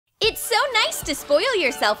It's so nice to spoil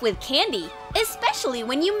yourself with candy, especially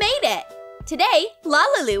when you made it. Today,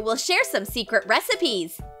 LaLiLu will share some secret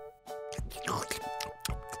recipes.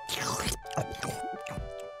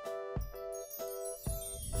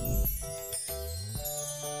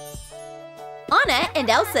 Anna and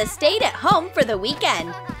Elsa stayed at home for the weekend.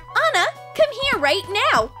 Anna, come here right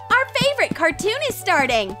now. Our favorite cartoon is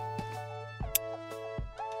starting.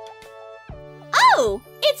 Oh,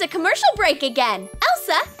 it's a commercial break again.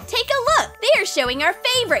 Elsa, take a look. They are showing our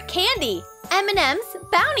favorite candy. M&M's,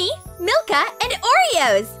 Bounty, Milka, and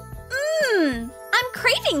Oreos. I'm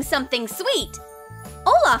craving something sweet.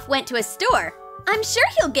 Olaf went to a store. I'm sure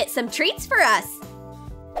he'll get some treats for us.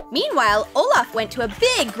 Meanwhile, Olaf went to a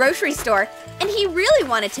big grocery store, and he really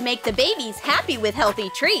wanted to make the babies happy with healthy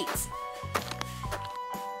treats.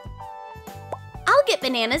 I'll get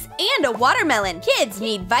bananas and a watermelon. Kids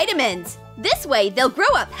need vitamins. This way, they'll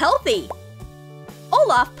grow up healthy.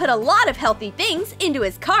 Olaf put a lot of healthy things into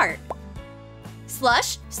his cart.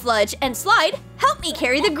 Slush, Sludge, and Slide, help me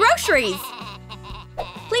carry the groceries.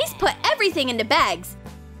 Please put everything into bags.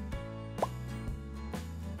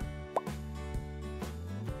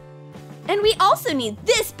 And we also need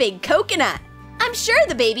this big coconut. I'm sure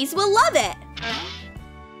the babies will love it.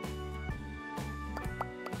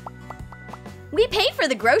 We pay for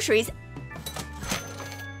the groceries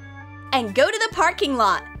and go to the parking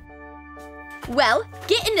lot. Well,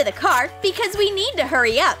 get into the car because we need to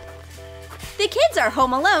hurry up. The kids are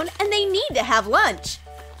home alone and they need to have lunch.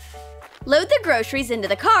 Load the groceries into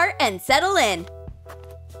the car and settle in.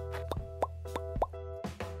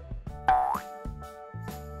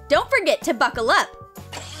 Don't forget to buckle up.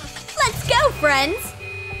 Let's go, friends!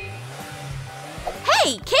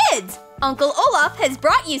 Hey, kids! Uncle Olaf has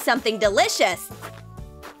brought you something delicious.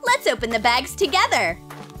 Let's open the bags together.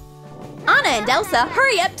 Anna and Elsa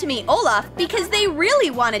hurry up to meet Olaf because they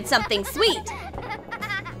really wanted something sweet.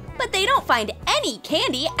 But they don't find any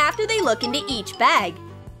candy after they look into each bag.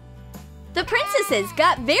 The princesses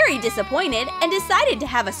got very disappointed and decided to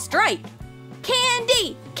have a strike.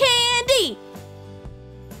 Candy! Candy!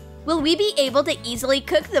 Will we be able to easily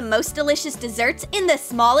cook the most delicious desserts in the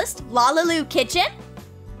smallest LaLiLu kitchen?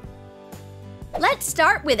 Let's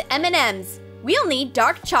start with M&M's. We'll need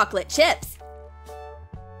dark chocolate chips.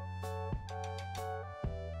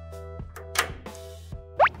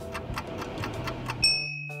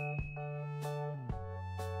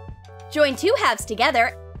 Join two halves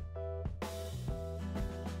together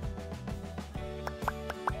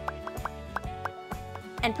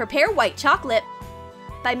and prepare white chocolate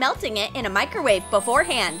by melting it in a microwave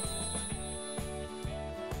beforehand.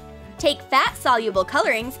 Take fat-soluble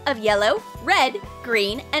colorings of yellow, red,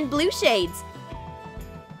 green, and blue shades.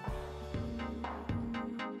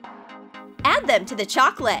 Add them to the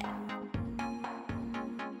chocolate.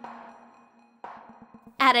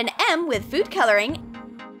 Add an M with food coloring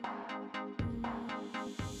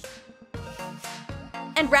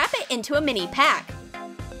and wrap it into a mini pack.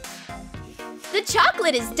 The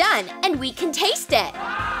chocolate is done and we can taste it.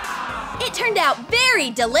 It turned out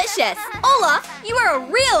very delicious. Olaf, you are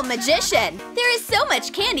a real magician. There is so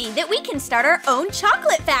much candy that we can start our own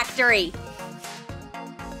chocolate factory.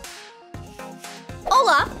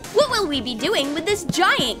 Olaf, what will we be doing with this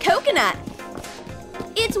giant coconut?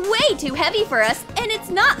 It's way too heavy for us and it's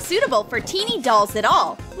not suitable for teeny dolls at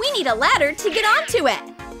all. We need a ladder to get onto it.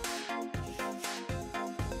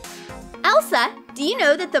 Elsa, do you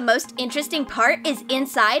know that the most interesting part is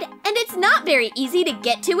inside and it's not very easy to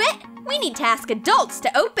get to it? We need to ask adults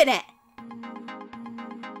to open it.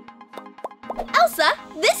 Elsa,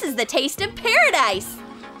 this is the taste of paradise.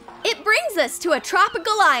 It brings us to a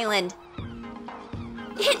tropical island.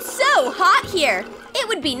 It's so hot here. It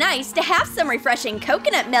would be nice to have some refreshing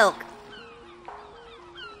coconut milk.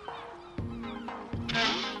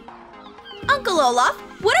 Uncle Olaf,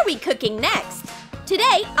 what are we cooking next?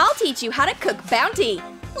 Today, I'll teach you how to cook Bounty.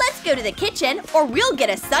 Let's go to the kitchen or we'll get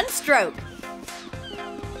a sunstroke.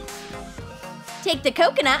 Take the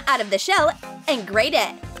coconut out of the shell and grate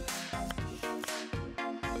it.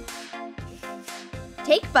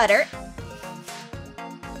 Take butter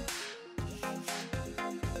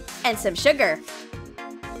and some sugar.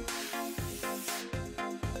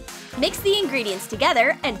 Mix the ingredients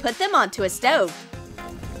together and put them onto a stove.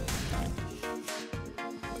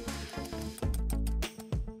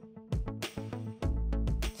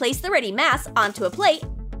 Place the ready mass onto a plate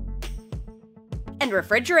and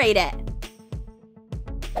refrigerate it.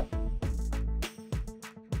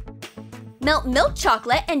 Melt milk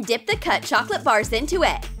chocolate and dip the cut chocolate bars into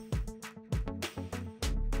it.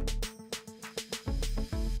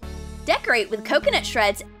 Decorate with coconut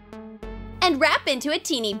shreds and wrap into a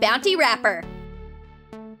teeny bounty wrapper.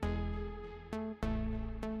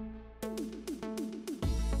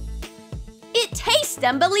 It tastes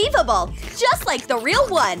unbelievable, just like the real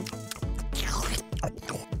one.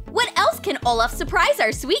 What else can Olaf surprise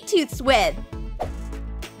our sweet tooths with?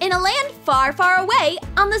 In a land far, far away,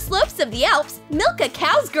 on the slopes of the Alps, milka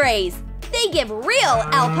cows graze. They give real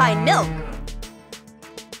alpine milk.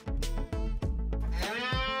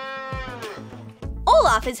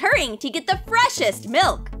 Olaf is hurrying to get the freshest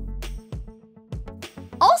milk.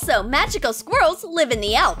 Also, magical squirrels live in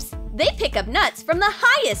the Alps. They pick up nuts from the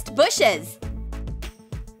highest bushes.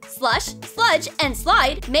 Slush, Sludge, and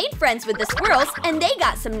Slide made friends with the squirrels and they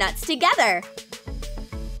got some nuts together.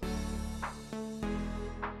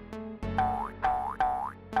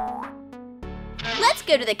 Let's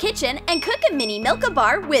go to the kitchen and cook a mini Milka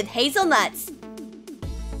bar with hazelnuts.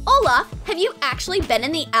 Olaf, have you actually been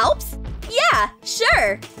in the Alps? Yeah,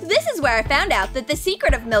 sure. This is where I found out that the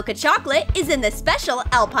secret of Milka chocolate is in the special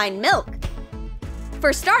alpine milk.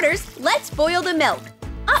 For starters, let's boil the milk.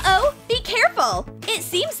 Uh-oh, be careful! It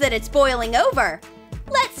seems that it's boiling over.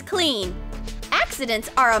 Let's clean. Accidents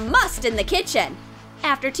are a must in the kitchen.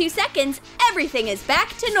 After 2 seconds, everything is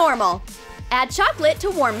back to normal. Add chocolate to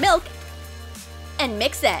warm milk and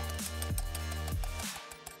mix it.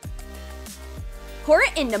 Pour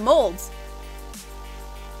it into molds.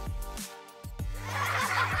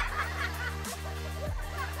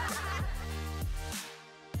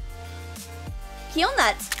 Peel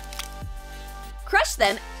nuts. Crush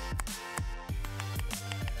them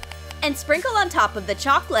and sprinkle on top of the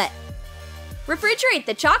chocolate. Refrigerate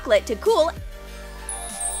the chocolate to cool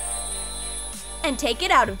and take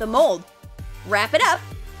it out of the mold. Wrap it up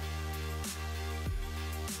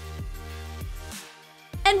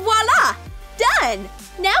and voila! Done!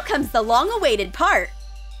 Now comes the long-awaited part.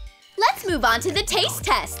 Let's move on to the taste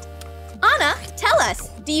test. Anna, tell us,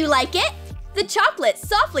 do you like it? The chocolate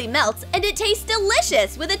softly melts and it tastes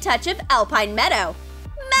delicious with a touch of alpine meadow.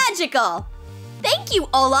 Magical! Thank you,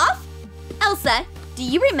 Olaf! Elsa, do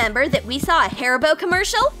you remember that we saw a Haribo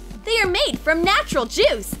commercial? They are made from natural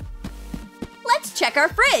juice. Let's check our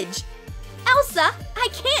fridge. Elsa, I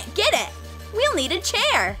can't get it. We'll need a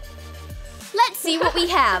chair. Let's see what we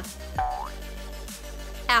have.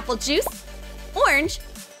 Apple juice, orange,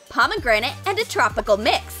 pomegranate, and a tropical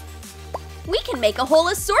mix. We can make a whole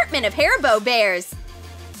assortment of Haribo bears.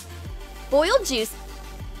 Boil juice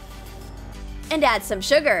and add some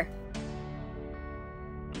sugar.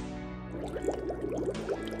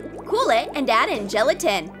 Cool it and add in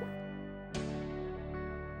gelatin.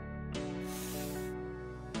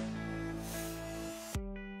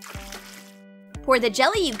 Pour the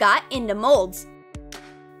jelly you got into molds.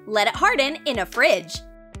 Let it harden in a fridge.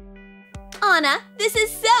 Anna, this is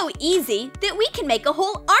so easy that we can make a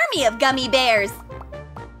whole army of gummy bears!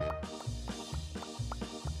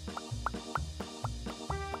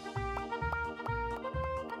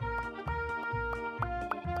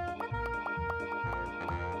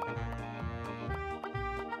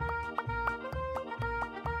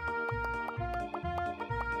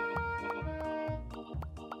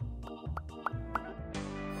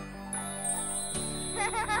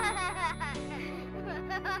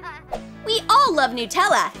 We all love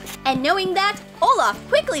Nutella, and knowing that, Olaf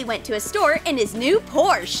quickly went to a store in his new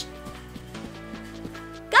Porsche.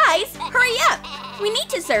 Guys, hurry up! We need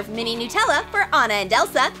to serve mini Nutella for Anna and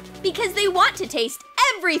Elsa because they want to taste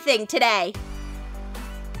everything today.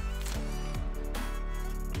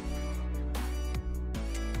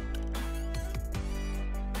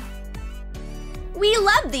 We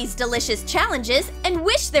love these delicious challenges and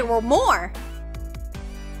wish there were more.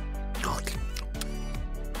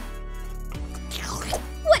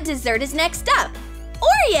 What dessert is next up?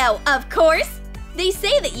 Oreo, of course! They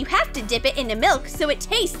say that you have to dip it into milk so it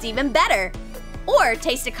tastes even better. Or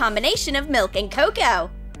taste a combination of milk and cocoa.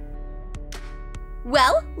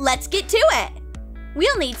 Well, let's get to it!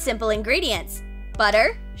 We'll need simple ingredients: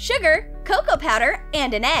 butter, sugar, cocoa powder,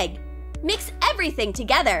 and an egg. Mix everything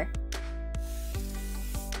together.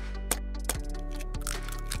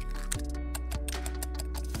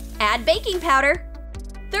 Add baking powder.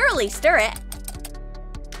 Thoroughly stir it.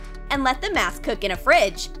 And let the mass cook in a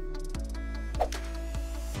fridge.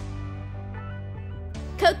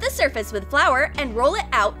 Coat the surface with flour and roll it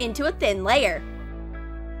out into a thin layer.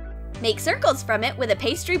 Make circles from it with a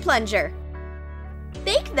pastry plunger.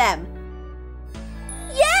 Bake them.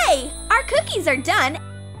 Yay! Our cookies are done.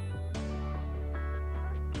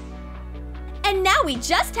 And now we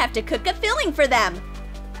just have to cook a filling for them.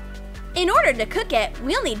 In order to cook it,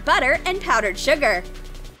 we'll need butter and powdered sugar.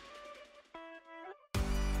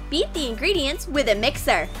 Beat the ingredients with a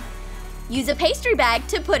mixer. Use a pastry bag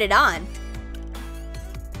to put it on.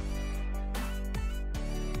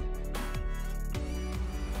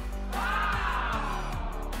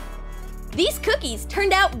 These cookies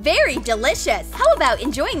turned out very delicious! How about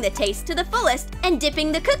enjoying the taste to the fullest and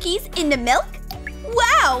dipping the cookies in the milk?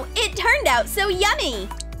 Wow! It turned out so yummy!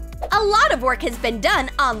 A lot of work has been done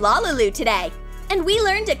on LaLiLu today, and we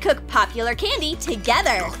learned to cook popular candy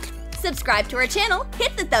together! Subscribe to our channel,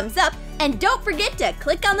 hit the thumbs up, and don't forget to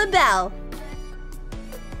click on the bell!